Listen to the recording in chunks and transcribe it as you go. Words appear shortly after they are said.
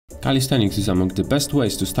Calisthenics is among the best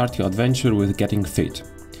ways to start your adventure with getting fit.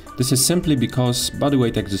 This is simply because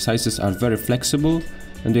bodyweight exercises are very flexible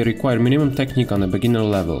and they require minimum technique on a beginner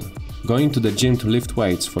level. Going to the gym to lift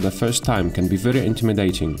weights for the first time can be very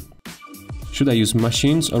intimidating. Should I use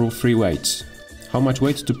machines or free weights? How much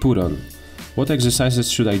weight to put on? What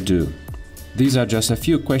exercises should I do? These are just a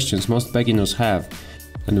few questions most beginners have,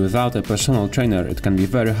 and without a personal trainer it can be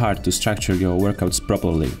very hard to structure your workouts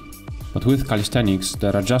properly. But with calisthenics,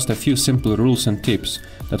 there are just a few simple rules and tips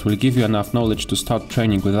that will give you enough knowledge to start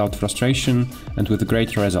training without frustration and with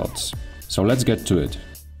great results. So let's get to it.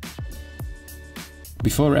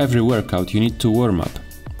 Before every workout you need to warm up.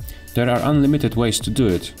 There are unlimited ways to do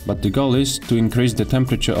it, but the goal is to increase the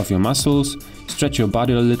temperature of your muscles, stretch your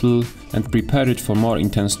body a little and prepare it for more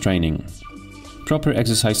intense training. Proper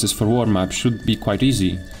exercises for warm-up should be quite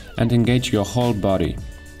easy and engage your whole body.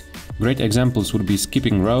 Great examples would be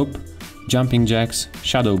skipping rope, jumping jacks,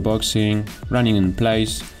 shadow boxing, running in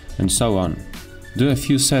place, and so on. Do a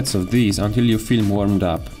few sets of these until you feel warmed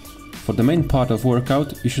up. For the main part of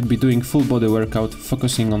workout, you should be doing full body workout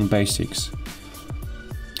focusing on basics.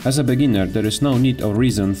 As a beginner, there is no need or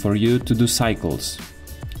reason for you to do cycles.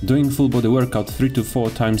 Doing full body workout 3 to 4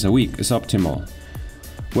 times a week is optimal.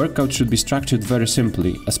 Workout should be structured very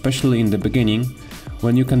simply, especially in the beginning,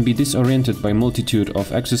 when you can be disoriented by multitude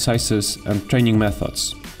of exercises and training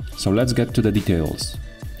methods. So let's get to the details.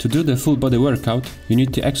 To do the full body workout, you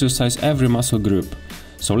need to exercise every muscle group.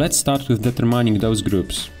 So let's start with determining those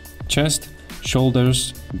groups. Chest,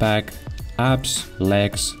 shoulders, back, abs,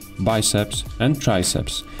 legs, biceps and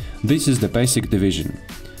triceps. This is the basic division.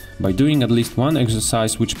 By doing at least one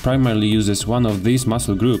exercise which primarily uses one of these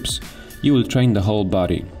muscle groups, you will train the whole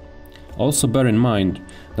body. Also bear in mind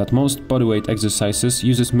that most bodyweight exercises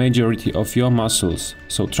uses majority of your muscles,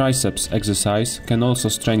 so triceps exercise can also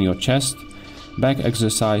strain your chest, back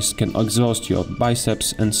exercise can exhaust your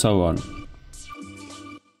biceps and so on.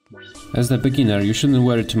 As the beginner, you shouldn't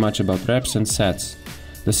worry too much about reps and sets.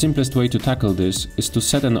 The simplest way to tackle this is to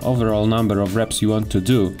set an overall number of reps you want to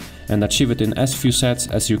do and achieve it in as few sets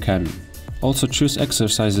as you can. Also choose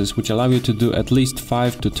exercises which allow you to do at least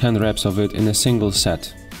 5 to 10 reps of it in a single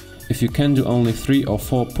set. If you can do only 3 or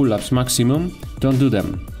 4 pull-ups maximum, don't do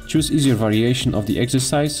them. Choose easier variation of the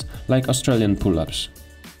exercise, like Australian pull-ups.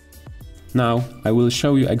 Now, I will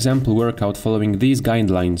show you example workout following these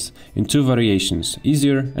guidelines in 2 variations,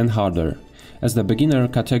 easier and harder, as the beginner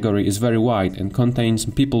category is very wide and contains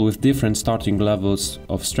people with different starting levels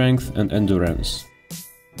of strength and endurance.